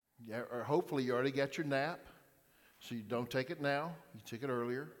or hopefully you already got your nap, so you don't take it now. You took it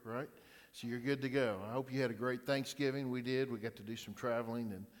earlier, right? So you're good to go. I hope you had a great Thanksgiving. We did. We got to do some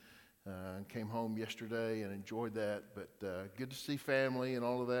traveling and came home yesterday and enjoyed that. But good to see family and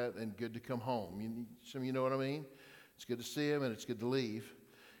all of that, and good to come home. Some of you know what I mean? It's good to see them, and it's good to leave.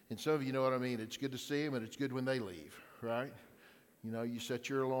 And some of you know what I mean. It's good to see them, and it's good when they leave, right? You know, you set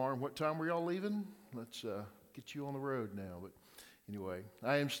your alarm. What time were y'all leaving? Let's get you on the road now. But anyway,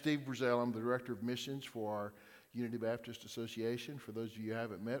 I am Steve Brazell. I'm the Director of Missions for our Unity Baptist Association. For those of you who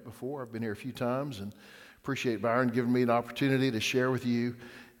haven't met before, I've been here a few times and appreciate Byron giving me an opportunity to share with you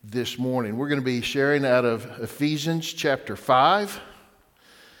this morning. We're going to be sharing out of Ephesians chapter 5.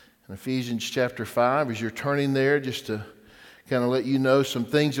 And Ephesians chapter 5, as you're turning there, just to kind of let you know some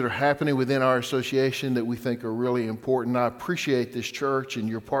things that are happening within our association that we think are really important. I appreciate this church and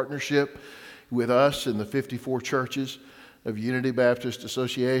your partnership with us and the 54 churches of Unity Baptist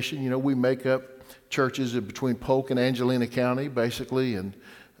Association. You know, we make up churches in between Polk and Angelina County, basically, and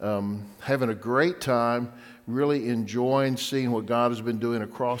having a great time, really enjoying seeing what God has been doing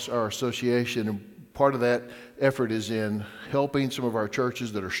across our association. And part of that effort is in helping some of our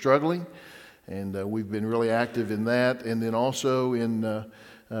churches that are struggling, and we've been really active in that, and then also in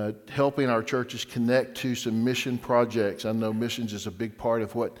helping our churches connect to some mission projects. I know missions is a big part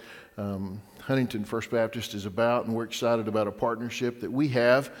of what Huntington First Baptist is about, and we're excited about a partnership that we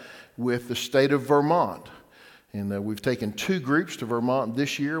have with the state of Vermont. And we've taken 2 groups to Vermont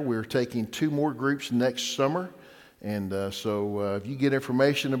this year. We're taking 2 more groups next summer. And so if you get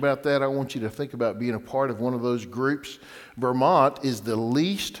information about that, I want you to think about being a part of one of those groups. Vermont is the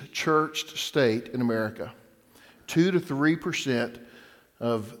least churched state in America. 2 to 3%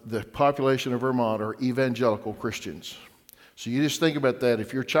 of the population of Vermont are evangelical Christians. So you just think about that.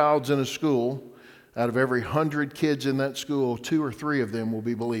 If your child's in a school, out of every 100 kids in that school, 2 or 3 of them will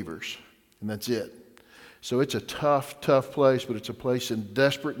be believers. And that's it. So it's a tough, tough place, but it's a place in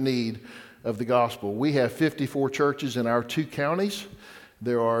desperate need of the gospel. We have 54 churches in our 2 counties.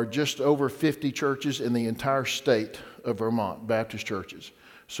 There are just over 50 churches in the entire state of Vermont, Baptist churches.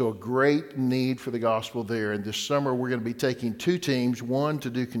 So a great need for the gospel there. And this summer we're going to be taking 2 teams, one to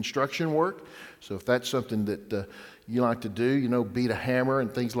do construction work. So if that's something that you like to do, you know, beat a hammer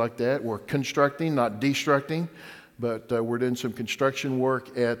and things like that. We're constructing, not destructing, but we're doing some construction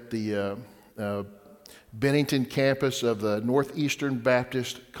work at the Bennington campus of the Northeastern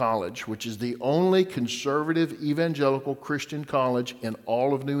Baptist College, which is the only conservative evangelical Christian college in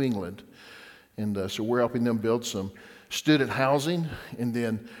all of New England. And so we're helping them build some student housing. And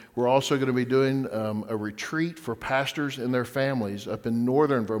then we're also going to be doing a retreat for pastors and their families up in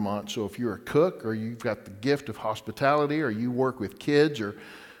northern Vermont. So if you're a cook or you've got the gift of hospitality or you work with kids or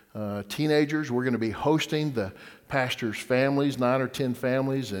teenagers, we're going to be hosting the pastors' families, 9 or 10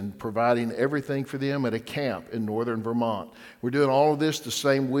 families, and providing everything for them at a camp in northern Vermont. We're doing all of this the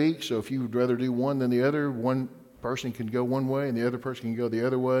same week, so if you would rather do one than the other, one person can go one way and the other person can go the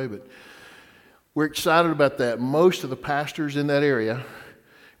other way. But we're excited about that. Most of the pastors in that area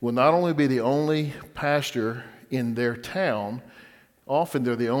will not only be the only pastor in their town, often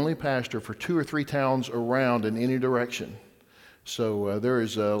they're the only pastor for 2 or 3 towns around in any direction. So there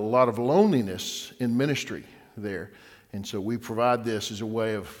is a lot of loneliness in ministry there. And so we provide this as a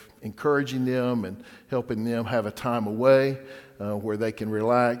way of encouraging them and helping them have a time away where they can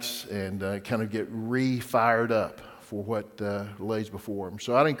relax and kind of get re-fired up for what lays before them.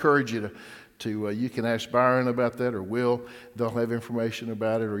 So I'd encourage you to you can ask Byron about that, or Will. They'll have information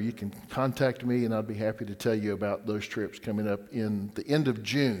about it, or you can contact me and I'd be happy to tell you about those trips coming up in the end of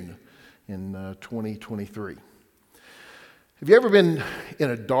June in 2023. Have you ever been in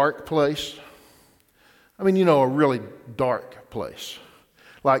a dark place? I mean, you know, a really dark place.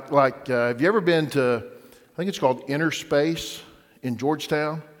 Like have you ever been to, I think it's called Inner Space in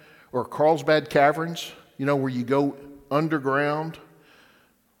Georgetown, or Carlsbad Caverns, you know, where you go underground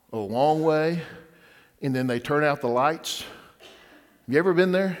a long way and then they turn out the lights? Have you ever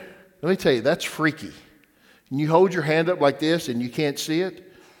been there? Let me tell you, that's freaky. And you hold your hand up like this and you can't see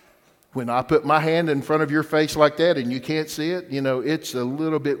it. When I put my hand in front of your face like that and you can't see it, you know, it's a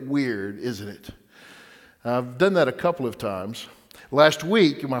little bit weird, isn't it? I've done that a couple of times. Last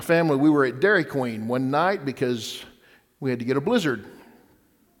week, my family, we were at Dairy Queen one night because we had to get a blizzard.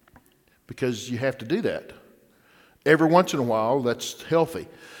 Because you have to do that. Every once in a while, that's healthy.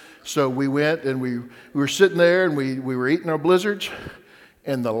 So we went and we were sitting there and we were eating our blizzards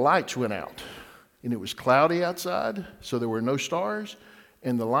and the lights went out. And it was cloudy outside, so there were no stars.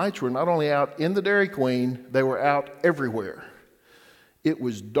 And the lights were not only out in the Dairy Queen, they were out everywhere. It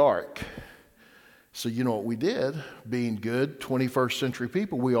was dark. So you know what we did? Being good 21st century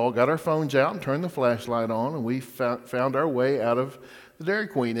people, we all got our phones out and turned the flashlight on, and we found our way out of the Dairy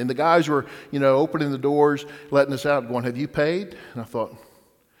Queen. And the guys were, opening the doors, letting us out, going, "Have you paid?" And I thought,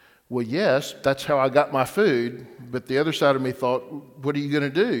 well, yes, that's how I got my food. But the other side of me thought, what are you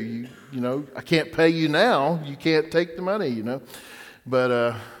going to do? I can't pay you now. You can't take the money,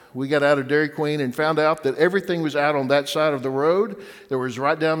 But we got out of Dairy Queen and found out that everything was out on that side of the road. There was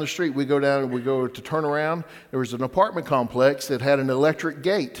right down the street. We go to turn around. There was an apartment complex that had an electric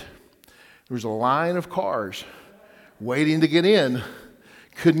gate. There was a line of cars waiting to get in.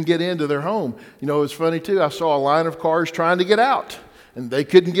 Couldn't get into their home. It was funny too. I saw a line of cars trying to get out, and they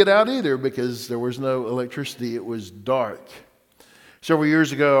couldn't get out either because there was no electricity. It was dark. Several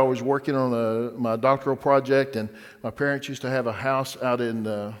years ago, I was working on my doctoral project, and my parents used to have a house out in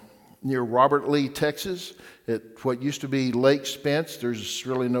near Robert Lee, Texas, at what used to be Lake Spence. There's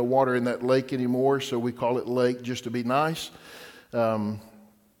really no water in that lake anymore, so we call it Lake just to be nice. I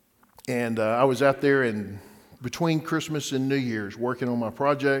was out there in between Christmas and New Year's working on my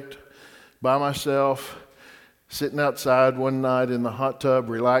project by myself, sitting outside one night in the hot tub,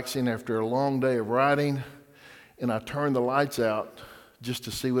 relaxing after a long day of riding, and I turned the lights out just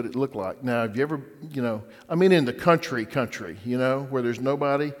to see what it looked like. Now, have you ever, in the country, where there's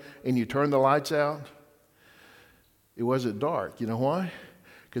nobody, and you turn the lights out? It wasn't dark. You know why?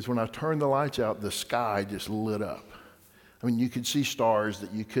 Because when I turned the lights out, the sky just lit up. You could see stars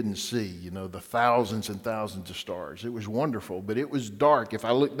that you couldn't see, the thousands and thousands of stars. It was wonderful, but it was dark. If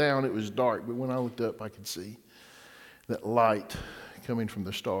I looked down, it was dark. But when I looked up, I could see that light coming from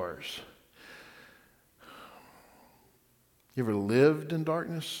the stars. You ever lived in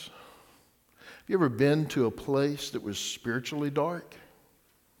darkness? Have you ever been to a place that was spiritually dark?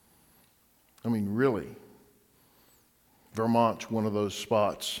 Really. Vermont's one of those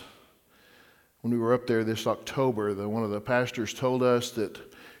spots. When we were up there this October, one of the pastors told us that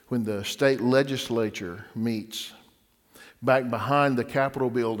when the state legislature meets back behind the Capitol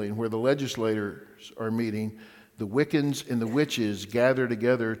building where the legislators are meeting, the Wiccans and the witches gather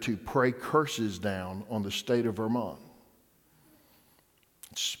together to pray curses down on the state of Vermont.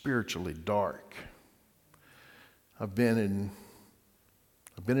 It's spiritually dark. I've been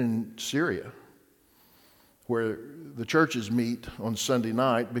in Syria, where the churches meet on Sunday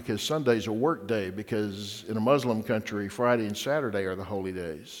night because Sunday's a work day, because in a Muslim country, Friday and Saturday are the holy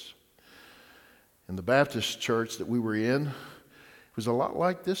days. And the Baptist church that we were in was a lot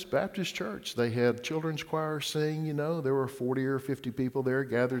like this Baptist church. They had children's choir sing, there were 40 or 50 people there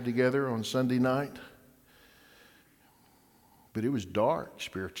gathered together on Sunday night. But it was dark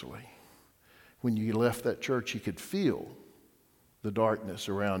spiritually. When you left that church, you could feel the darkness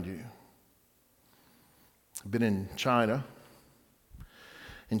around you. I've been in China.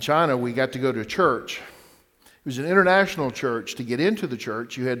 In China, we got to go to church. It was an international church. To get into the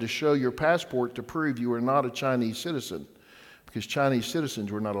church, you had to show your passport to prove you were not a Chinese citizen, because Chinese citizens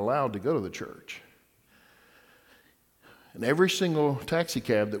were not allowed to go to the church. And every single taxi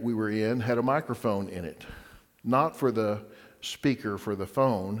cab that we were in had a microphone in it, not for the speaker for the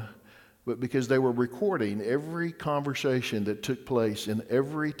phone, but because they were recording every conversation that took place in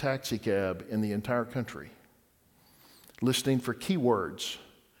every taxi cab in the entire country, listening for keywords.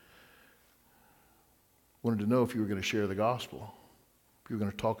 Wanted to know if you were going to share the gospel, if you were going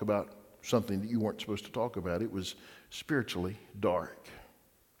to talk about something that you weren't supposed to talk about. It was spiritually dark.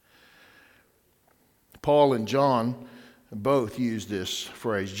 Paul and John both use this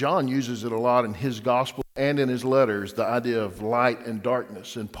phrase. John uses it a lot in his gospel and in his letters, the idea of light and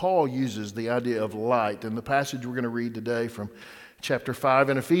darkness. And Paul uses the idea of light. In the passage we're going to read today from chapter 5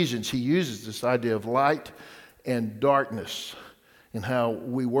 in Ephesians, he uses this idea of light and darkness, and how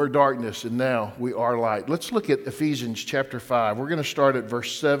we were darkness and now we are light. Let's look at Ephesians chapter 5. We're going to start at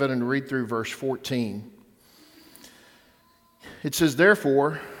verse 7 and read through verse 14. It says,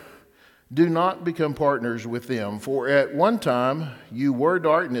 "Therefore, do not become partners with them, for at one time you were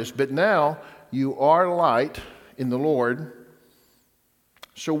darkness, but now you are light in the Lord.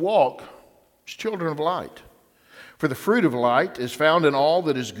 So walk as children of light. For the fruit of light is found in all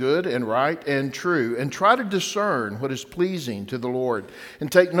that is good and right and true. And try to discern what is pleasing to the Lord.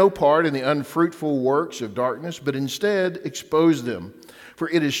 And take no part in the unfruitful works of darkness, but instead expose them. For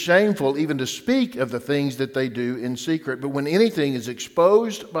it is shameful even to speak of the things that they do in secret. But when anything is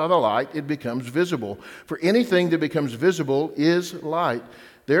exposed by the light, it becomes visible. For anything that becomes visible is light.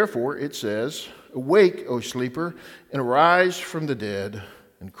 Therefore, it says, Awake, O sleeper, and arise from the dead,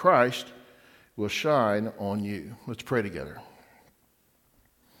 and Christ will shine on you." Let's pray together.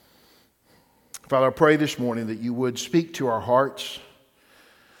 Father, I pray this morning that you would speak to our hearts.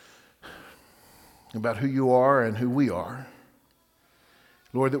 about who you are and who we are.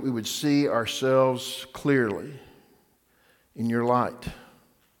 Lord, that we would see ourselves clearly in your light.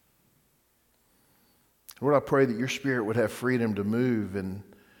 Lord, I pray that your Spirit would have freedom to move and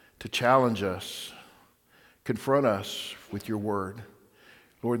to challenge us, confront us with your word.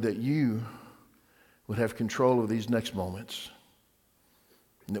 Lord, that you would have control of these next moments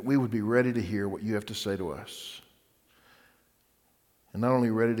and that we would be ready to hear what you have to say to us. And not only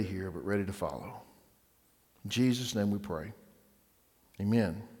ready to hear, but ready to follow. In Jesus' name we pray.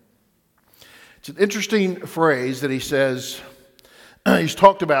 Amen. It's an interesting phrase that he says. He's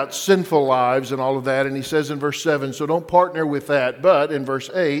talked about sinful lives and all of that, and he says in verse 7, so don't partner with that. But in verse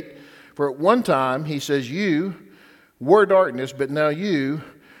 8, for at one time, he says, you were darkness, but now you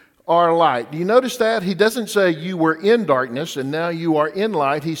are light. Do you notice that? He doesn't say you were in darkness and now you are in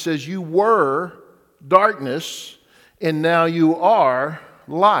light. He says you were darkness and now you are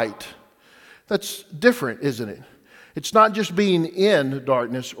light. That's different, isn't it? It's not just being in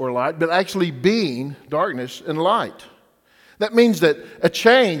darkness or light, but actually being darkness and light. That means that a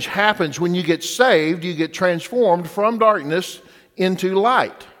change happens when you get saved. You get transformed from darkness into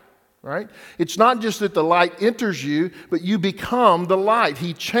light, right? It's not just that the light enters you, but you become the light.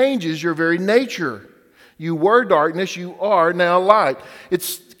 He changes your very nature. You were darkness, you are now light.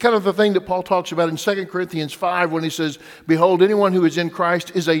 It's kind of the thing that Paul talks about in 2 Corinthians 5 when he says, behold, anyone who is in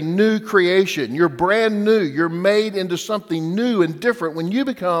Christ is a new creation. You're brand new. You're made into something new and different. When you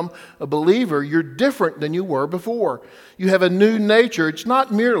become a believer, you're different than you were before. You have a new nature. It's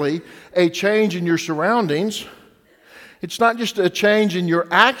not merely a change in your surroundings. It's not just a change in your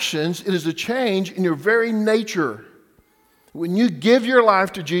actions. It is a change in your very nature. When you give your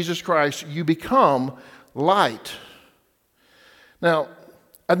life to Jesus Christ, you become light. Now,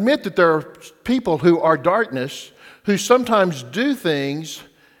 admit that there are people who are darkness who sometimes do things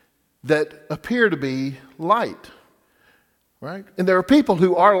that appear to be light, right? And there are people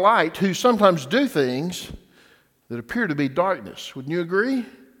who are light who sometimes do things that appear to be darkness. Wouldn't you agree?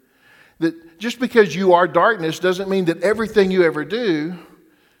 That just because you are darkness doesn't mean that everything you ever do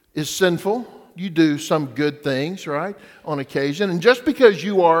is sinful. You do some good things, right, on occasion. And just because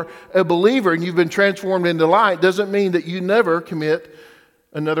you are a believer and you've been transformed into light doesn't mean that you never commit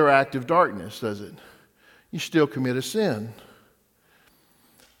another act of darkness, does it? You still commit a sin.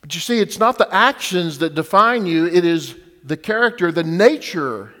 But you see, it's not the actions that define you. It is the character, the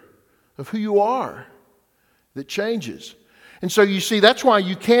nature of who you are that changes. And so you see, that's why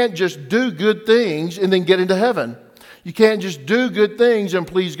you can't just do good things and then get into heaven. You can't just do good things and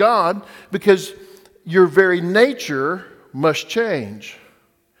please God, because your very nature must change.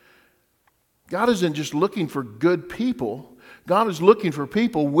 God isn't just looking for good people. God is looking for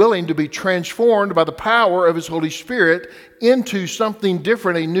people willing to be transformed by the power of His Holy Spirit into something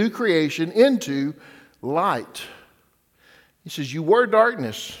different, a new creation, into light. He says, you were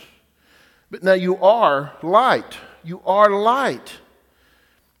darkness, but now you are light. You are light.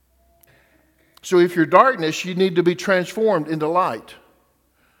 So if you're darkness, you need to be transformed into light.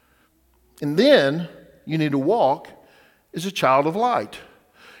 And then you need to walk as a child of light.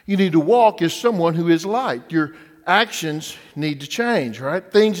 You need to walk as someone who is light. Your actions need to change, right?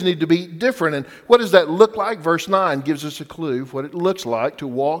 Things need to be different. And what does that look like? Verse 9 gives us a clue of what it looks like to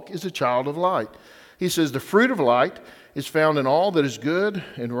walk as a child of light. He says, the fruit of light is found in all that is good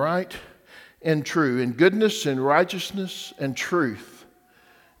and right and true, in goodness and righteousness and truth.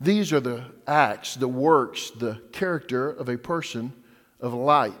 These are the acts, the works, the character of a person of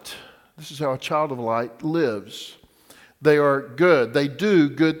light. This is how a child of light lives. They are good. They do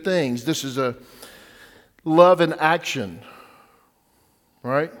good things. This is a love in action,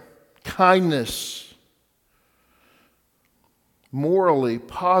 right? Kindness. Morally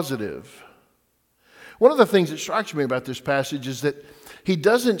positive. One of the things that strikes me about this passage is that he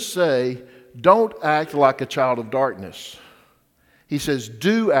doesn't say, don't act like a child of darkness. He says,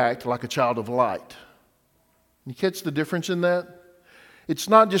 do act like a child of light. You catch the difference in that? It's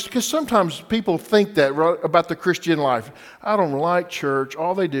not just, because sometimes people think that about the Christian life. I don't like church.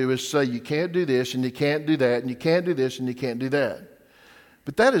 All they do is say you can't do this and you can't do that and you can't do this and you can't do that.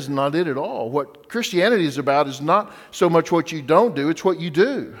 But that is not it at all. What Christianity is about is not so much what you don't do, it's what you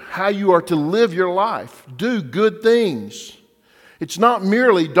do. How you are to live your life. Do good things. It's not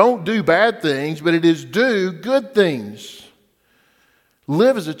merely don't do bad things, but it is do good things.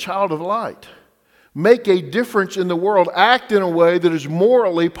 Live as a child of light. Make a difference in the world. Act in a way that is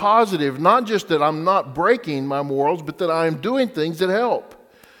morally positive. Not just that I'm not breaking my morals, but that I am doing things that help.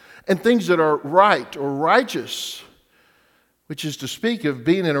 And things that are right or righteous. which is to speak of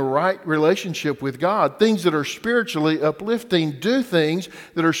being in a right relationship with God, things that are spiritually uplifting. Do things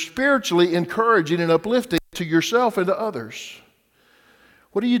that are spiritually encouraging and uplifting to yourself and to others.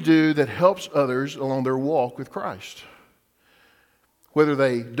 What do you do that helps others along their walk with Christ? Whether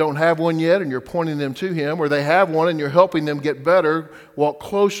they don't have one yet and you're pointing them to Him, or they have one and you're helping them get better, walk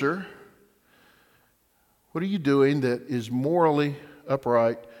closer. What are you doing that is morally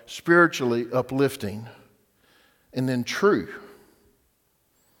upright, spiritually uplifting, and then true?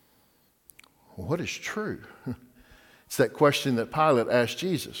 What is true? It's that question that Pilate asked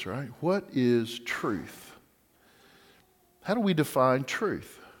Jesus, right? What is truth? How do we define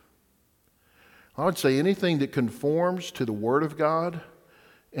truth? I would say anything that conforms to the Word of God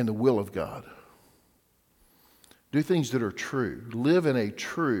and the will of God. Do things that are true. Live in a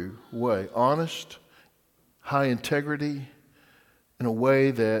true way. Honest, high integrity, in a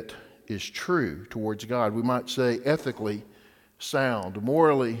way that is true towards God. We might say ethically sound,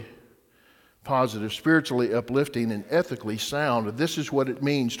 morally positive, spiritually uplifting, and ethically sound. This is what it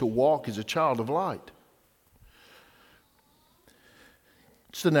means to walk as a child of light.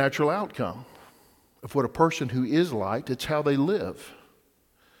 It's the natural outcome of what a person who is light, it's how they live.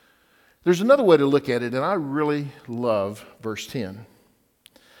 There's another way to look at it, and I really love verse 10.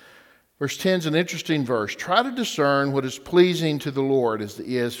 Verse 10 is an interesting verse. Try to discern what is pleasing to the Lord, is the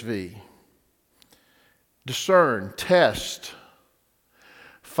ESV. Discern, test,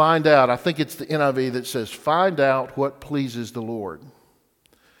 find out. I think it's the NIV that says, find out what pleases the Lord.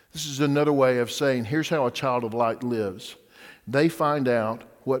 This is another way of saying, here's how a child of light lives. They find out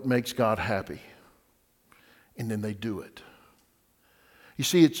what makes God happy, and then they do it. You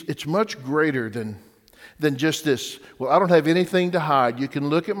see, it's much greater than just this. Well, I don't have anything to hide. You can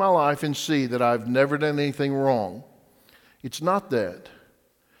look at my life and see that I've never done anything wrong. It's not that.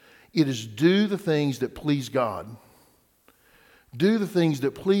 It is do the things that please God. Do the things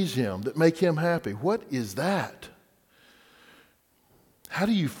that please Him, that make Him happy. What is that? How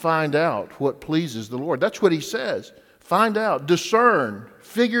do you find out what pleases the Lord? That's what He says. Find out, discern,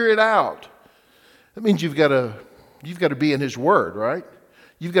 figure it out. That means you've got to be in His Word, right?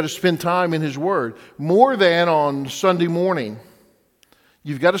 You've got to spend time in His Word. More than on Sunday morning.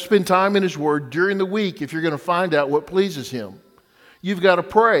 You've got to spend time in His Word during the week if you're going to find out what pleases Him. You've got to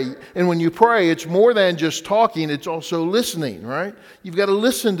pray. And when you pray, it's more than just talking, it's also listening, right? You've got to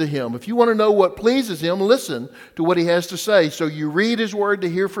listen to Him. If you want to know what pleases Him, listen to what He has to say. So you read His Word to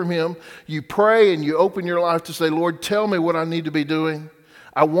hear from Him. You pray and you open your life to say, Lord, tell me what I need to be doing.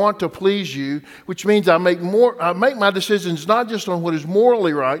 I want to please You, which means I make my decisions not just on what is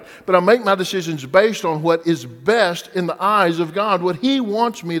morally right, but I make my decisions based on what is best in the eyes of God, what He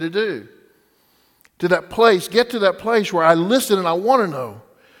wants me to do. To that place, get to that place where I listen and I want to know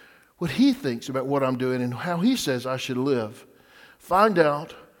what He thinks about what I'm doing and how He says I should live. Find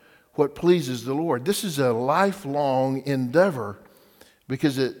out what pleases the Lord. This is a lifelong endeavor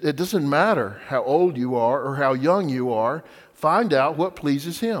because it doesn't matter how old you are or how young you are. Find out what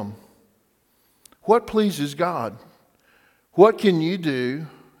pleases Him. What pleases God? What can you do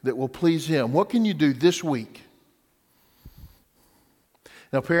that will please Him? What can you do this week?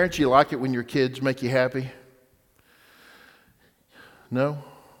 Now, parents, you like it when your kids make you happy? No?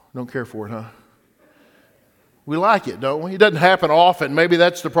 Don't care for it, huh? We like it, don't we? It doesn't happen often. Maybe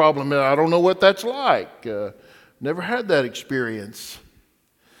that's the problem. I don't know what that's like. Never had that experience.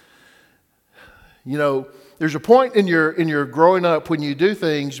 You know, there's a point in your growing up when you do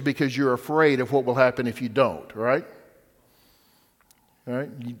things because you're afraid of what will happen if you don't, right? All right?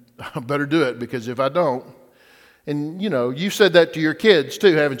 I better do it because if I don't, and, you know, you said that to your kids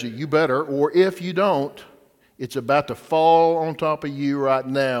too, haven't you? You better. Or if you don't, it's about to fall on top of you right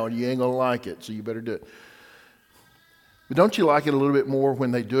now and you ain't going to like it, so you better do it. But don't you like it a little bit more when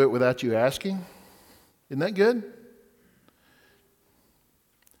they do it without you asking? Isn't that good?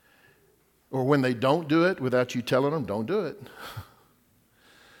 Or when they don't do it without you telling them, don't do it.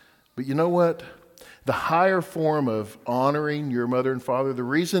 But you know what? The higher form of honoring your mother and father, the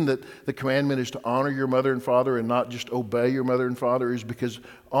reason that the commandment is to honor your mother and father and not just obey your mother and father is because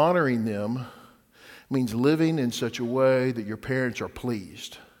honoring them means living in such a way that your parents are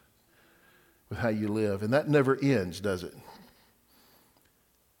pleased with how you live. And that never ends, does it?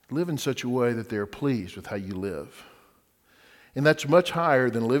 Live in such a way that they're pleased with how you live. And that's much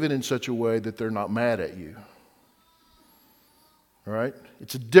higher than living in such a way that they're not mad at you. All right?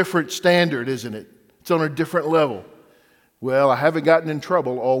 It's a different standard, isn't it? It's on a different level. Well, I haven't gotten in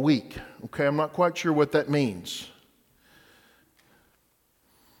trouble all week. Okay, I'm not quite sure what that means.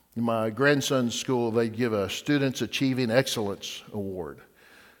 In my grandson's school, they give a Students Achieving Excellence Award.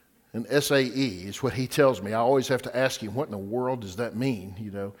 An SAE is what he tells me. I always have to ask him, what in the world does that mean?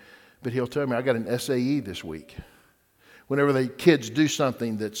 But he'll tell me, I got an SAE this week. Whenever the kids do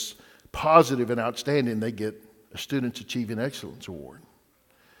something that's positive and outstanding, they get a Students Achieving Excellence Award.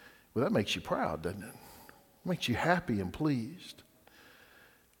 Well, that makes you proud, doesn't it? It makes you happy and pleased.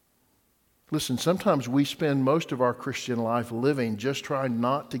 Listen, sometimes we spend most of our Christian life living just trying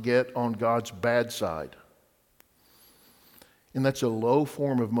not to get on God's bad side. And that's a low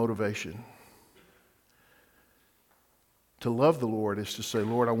form of motivation. To love the Lord is to say,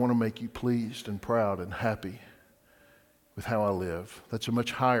 Lord, I want to make you pleased and proud and happy with how I live. That's a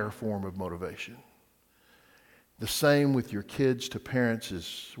much higher form of motivation. The same with your kids to parents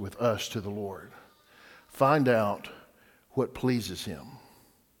is with us to the Lord. Find out what pleases Him.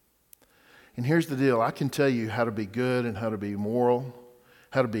 And here's the deal. I can tell you how to be good and how to be moral,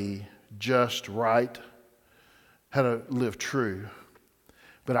 how to be just, right, how to live true.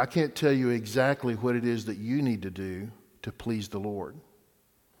 But I can't tell you exactly what it is that you need to do to please the Lord.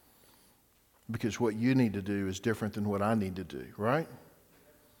 Because what you need to do is different than what I need to do, right?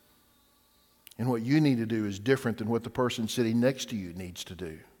 And what you need to do is different than what the person sitting next to you needs to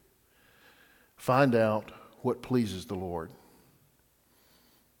do. Find out what pleases the Lord.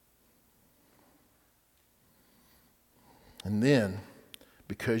 And then,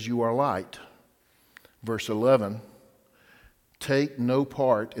 because you are light, verse 11, take no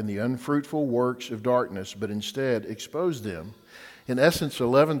part in the unfruitful works of darkness, but instead expose them. In essence,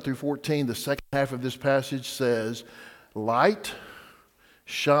 11 through 14, the second half of this passage says, light,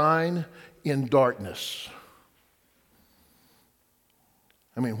 shine in darkness.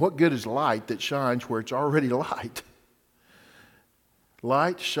 I mean, what good is light that shines where it's already light?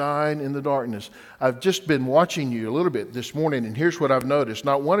 Light, shine in the darkness. I've just been watching you a little bit this morning, and here's what I've noticed.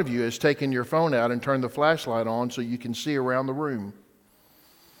 Not one of you has taken your phone out and turned the flashlight on so you can see around the room.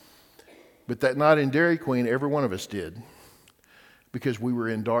 But that night in Dairy Queen, every one of us did, because we were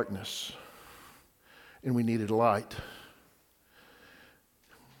in darkness, and we needed light.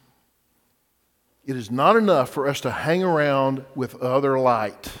 It is not enough for us to hang around with other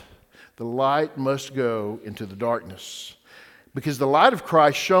light. The light must go into the darkness. Because the light of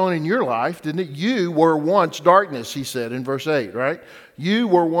Christ shone in your life, didn't it? You were once darkness, he said in verse 8, right? You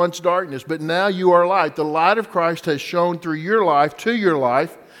were once darkness, but now you are light. The light of Christ has shone through your life to your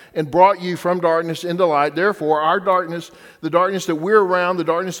life and brought you from darkness into light. Therefore, our darkness, the darkness that we're around, the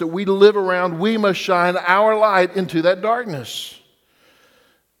darkness that we live around, we must shine our light into that darkness.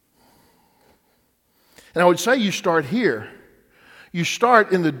 And I would say you start here. You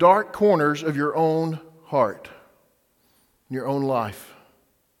start in the dark corners of your own heart. Your own life.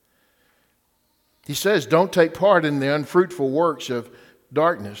 He says, don't take part in the unfruitful works of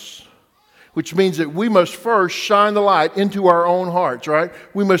darkness, which means that we must first shine the light into our own hearts, right?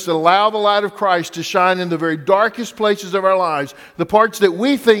 We must allow the light of Christ to shine in the very darkest places of our lives, the parts that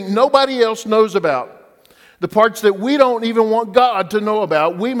we think nobody else knows about, the parts that we don't even want God to know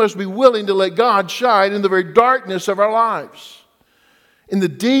about. We must be willing to let God shine in the very darkness of our lives. In the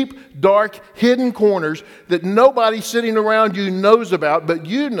deep, dark, hidden corners that nobody sitting around you knows about, but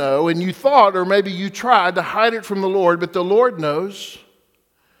you know, and you thought, or maybe you tried to hide it from the Lord, but the Lord knows.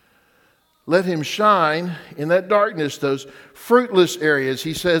 Let Him shine in that darkness, those fruitless areas.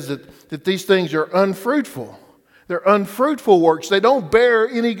 He says that these things are unfruitful. They're unfruitful works. They don't bear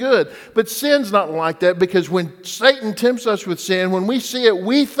any good. But sin's not like that, because when Satan tempts us with sin, when we see it,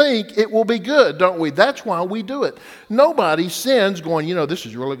 we think it will be good, don't we? That's why we do it. Nobody sins going, this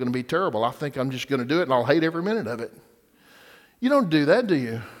is really going to be terrible. I think I'm just going to do it and I'll hate every minute of it. You don't do that, do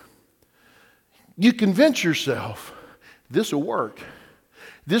you? You convince yourself, this will work.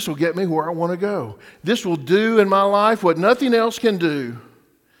 This will get me where I want to go. This will do in my life what nothing else can do.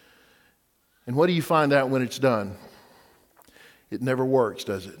 And what do you find out when it's done? It never works,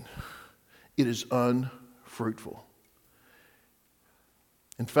 does it? It is unfruitful.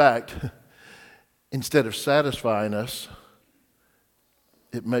 In fact, instead of satisfying us,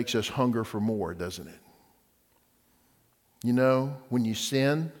 it makes us hunger for more, doesn't it? When you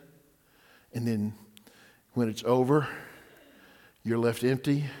sin, and then when it's over, you're left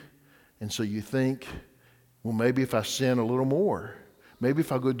empty, and so you think, well, maybe if I sin a little more, maybe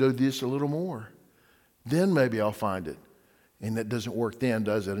if I go do this a little more, then maybe I'll find it. And that doesn't work then,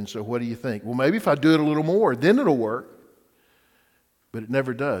 does it? And so what do you think? Well, maybe if I do it a little more, then it'll work. But it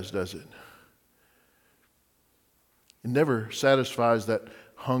never does it? It never satisfies that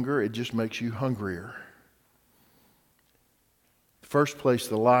hunger. It just makes you hungrier. The first place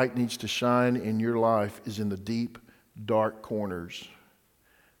the light needs to shine in your life is in the deep, dark corners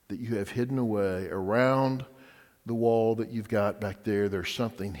that you have hidden away around the wall that you've got back there, there's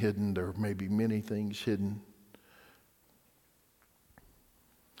something hidden. There may be many things hidden.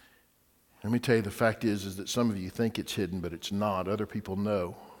 Let me tell you, the fact is that some of you think it's hidden, but it's not. Other people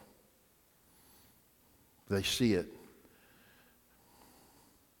know. They see it.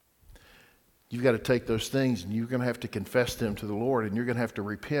 You've got to take those things and you're going to have to confess them to the Lord, and you're going to have to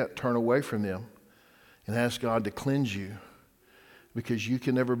repent, turn away from them, and ask God to cleanse you, because you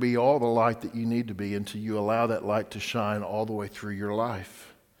can never be all the light that you need to be until you allow that light to shine all the way through your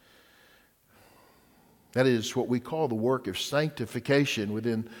life. That is what we call the work of sanctification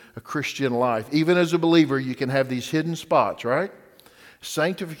within a Christian life. Even as a believer, you can have these hidden spots, right?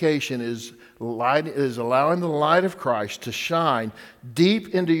 Sanctification is allowing the light of Christ to shine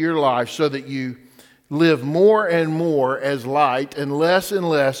deep into your life so that you live more and more as light and less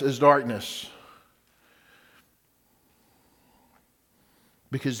as darkness.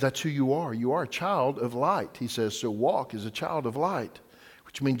 Because that's who you are. You are a child of light. He says, so walk as a child of light.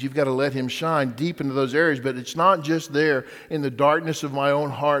 Which means you've got to let him shine deep into those areas. But it's not just there in the darkness of my own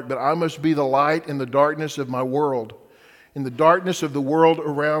heart, but I must be the light in the darkness of my world, in the darkness of the world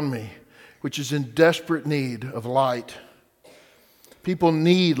around me, which is in desperate need of light. People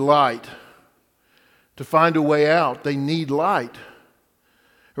need light. To find a way out, they need light.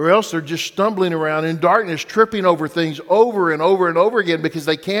 Or else they're just stumbling around in darkness, tripping over things over and over and over again because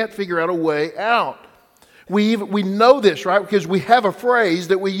they can't figure out a way out. We know this, right? Because we have a phrase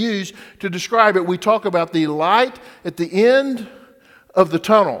that we use to describe it. We talk about the light at the end of the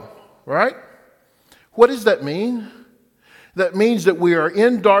tunnel, right? What does that mean? That means that we are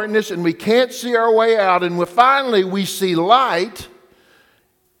in darkness and we can't see our way out, and finally we see light.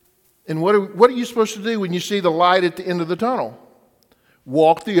 And what are you supposed to do when you see the light at the end of the tunnel?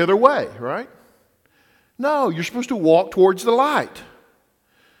 Walk the other way, right? No, you're supposed to walk towards the light.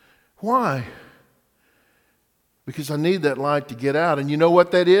 Why? Because I need that light to get out. And you know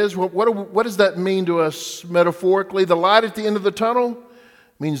what that is? What does that mean to us metaphorically? The light at the end of the tunnel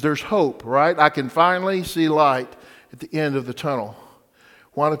means there's hope, right? I can finally see light at the end of the tunnel.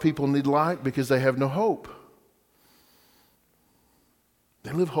 Why do people need light? Because they have no hope.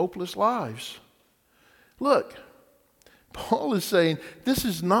 They live hopeless lives. Look, Paul is saying this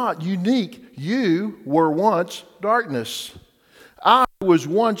is not unique. You were once darkness. I was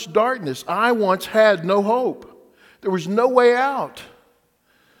once darkness. I once had no hope. There was no way out.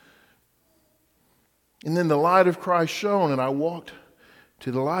 And then the light of Christ shone, and I walked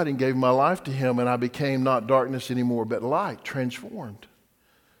to the light and gave my life to him, and I became not darkness anymore, but light, transformed.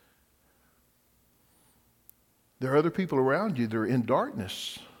 There are other people around you that are in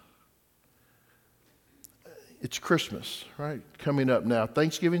darkness. It's Christmas, right? Coming up now.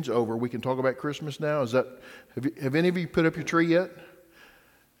 Thanksgiving's over. We can talk about Christmas now. Have any of you put up your tree yet?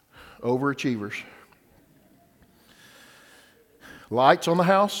 Overachievers. Lights on the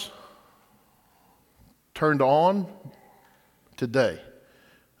house? Turned on today.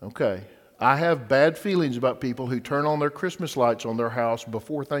 Okay. I have bad feelings about people who turn on their Christmas lights on their house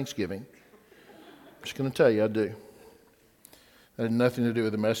before Thanksgiving. I'm just going to tell you, I do. That had nothing to do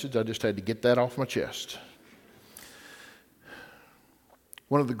with the message. I just had to get that off my chest.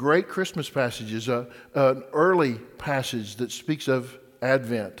 One of the great Christmas passages, an early passage that speaks of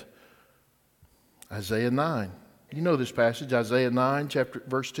Advent, Isaiah 9. You know this passage, Isaiah 9,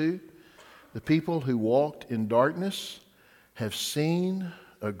 verse 2. The people who walked in darkness have seen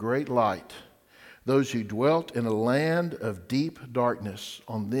a great light. Those who dwelt in a land of deep darkness,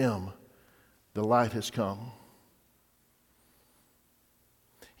 on them the light has come.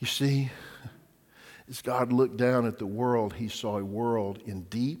 You see, as God looked down at the world, he saw a world in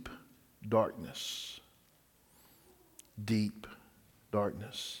deep darkness. Deep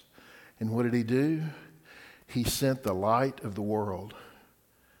darkness. And what did he do? He sent the light of the world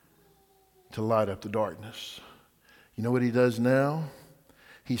to light up the darkness. You know what he does now?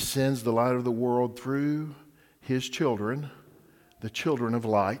 He sends the light of the world through his children, the children of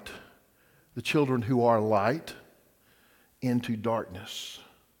light, the children who are light, into darkness.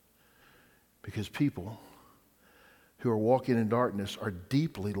 Because people who are walking in darkness are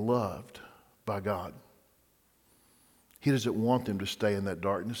deeply loved by God. He doesn't want them to stay in that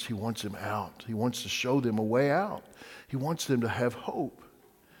darkness. He wants them out. He wants to show them a way out. He wants them to have hope.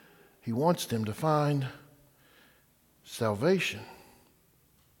 He wants them to find salvation.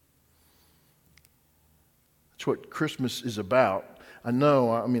 That's what Christmas is about.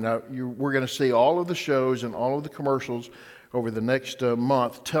 We're going to see all of the shows and all of the commercials over the next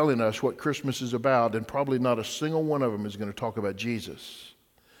month telling us what Christmas is about, and probably not a single one of them is going to talk about Jesus.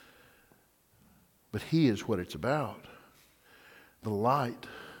 But he is what it's about. The light.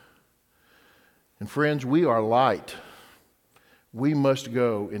 And friends, we are light. We must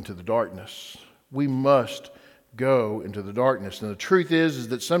go into the darkness. We must go into the darkness. And the truth is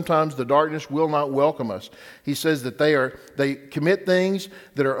that sometimes the darkness will not welcome us. He says that they commit things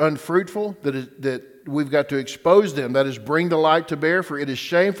that are unfruitful, that we've got to expose them. That is, bring the light to bear, for it is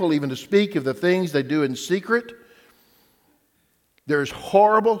shameful even to speak of the things they do in secret. There's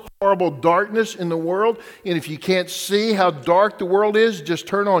horrible, horrible darkness in the world. And if you can't see how dark the world is, just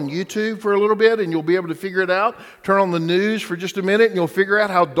turn on YouTube for a little bit and you'll be able to figure it out. Turn on the news for just a minute and you'll figure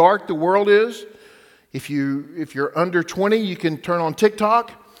out how dark the world is. If you're under 20, you can turn on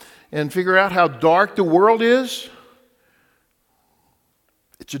TikTok and figure out how dark the world is.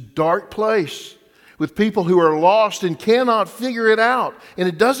 It's a dark place with people who are lost and cannot figure it out. And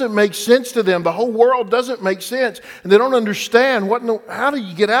it doesn't make sense to them. The whole world doesn't make sense. And they don't understand how do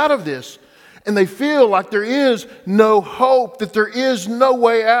you get out of this? And they feel like there is no hope, that there is no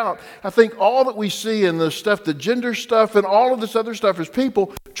way out. I think all that we see in the stuff, the gender stuff and all of this other stuff, is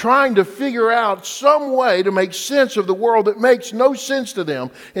people trying to figure out some way to make sense of the world that makes no sense to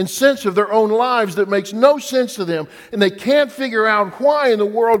them, and sense of their own lives that makes no sense to them. And they can't figure out why in the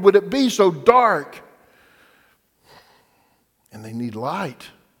world would it be so dark. And they need light.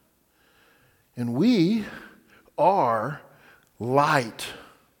 And we are light.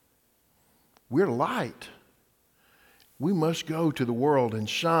 We're light. We must go to the world and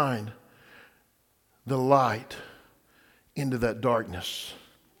shine the light into that darkness.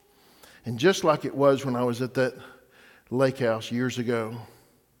 And just like it was when I was at that lake house years ago,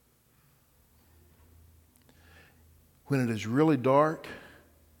 when it is really dark,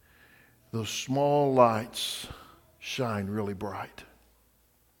 those small lights shine really bright.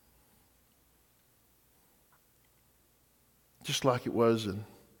 Just like it was in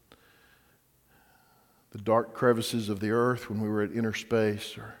the dark crevices of the earth when we were at inner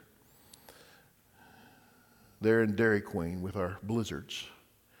space, or there in Dairy Queen with our blizzards.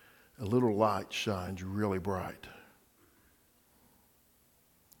 A little light shines really bright.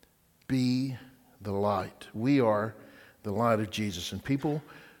 Be the light. We are the light of Jesus. And people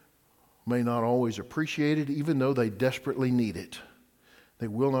may not always appreciate it, even though they desperately need it. They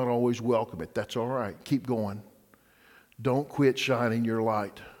will not always welcome it. That's all right. Keep going. Don't quit shining your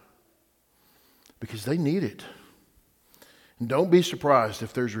light, because they need it. And don't be surprised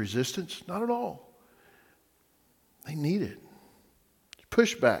if there's resistance. Not at all. They need it.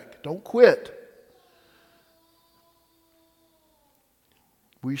 Push back. Don't quit.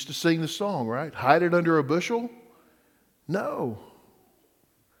 We used to sing the song, right? Hide it under a bushel? No.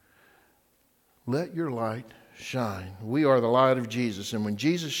 Let your light shine. We are the light of Jesus. And when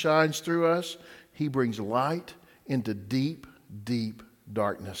Jesus shines through us, He brings light into deep, deep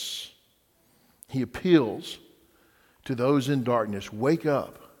darkness. He appeals to those in darkness. Wake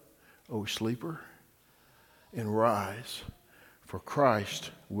up, O sleeper, and rise, for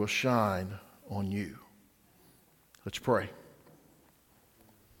Christ will shine on you. Let's pray.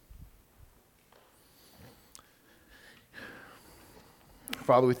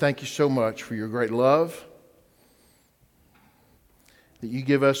 Father, we thank you so much for your great love, that you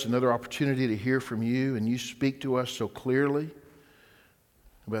give us another opportunity to hear from you, and you speak to us so clearly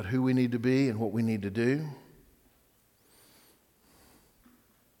about who we need to be and what we need to do.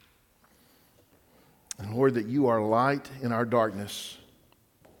 And Lord, that you are light in our darkness.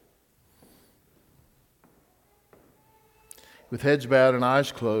 With heads bowed and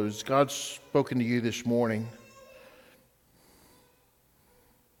eyes closed, God's spoken to you this morning.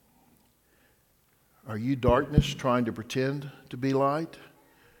 Are you darkness trying to pretend to be light?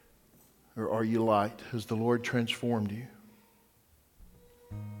 Or are you light? Has the Lord transformed you?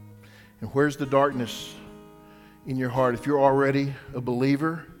 And where's the darkness in your heart? If you're already a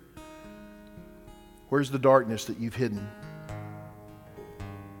believer, where's the darkness that you've hidden?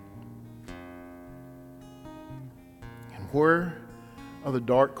 And where are the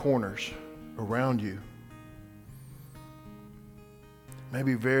dark corners around you?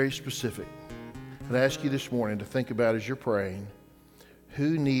 Maybe very specific. I'd ask you this morning to think about, as you're praying,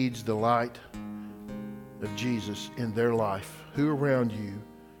 who needs the light of Jesus in their life? Who around you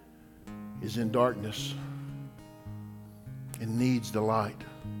is in darkness and needs the light?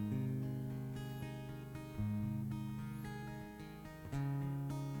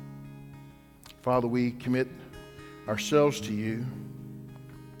 Father, we commit ourselves to you,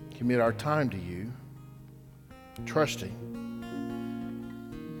 commit our time to you, trusting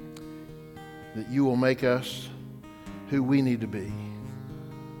that you will make us who we need to be.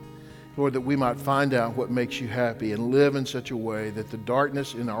 Lord, that we might find out what makes you happy and live in such a way that the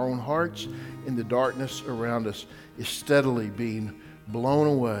darkness in our own hearts and the darkness around us is steadily being blown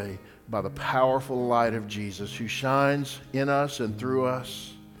away by the powerful light of Jesus who shines in us and through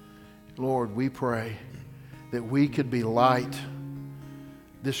us. Lord, we pray that we could be light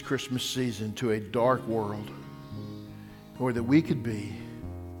this Christmas season to a dark world. Lord, that we could be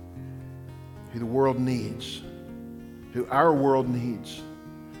who the world needs, who our world needs.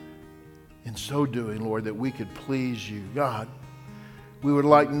 In so doing, Lord, that we could please you. God, we would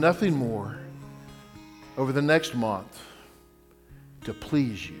like nothing more over the next month to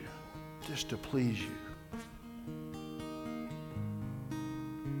please you, just to please you.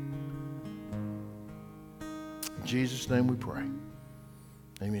 In Jesus' name we pray.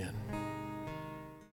 Amen.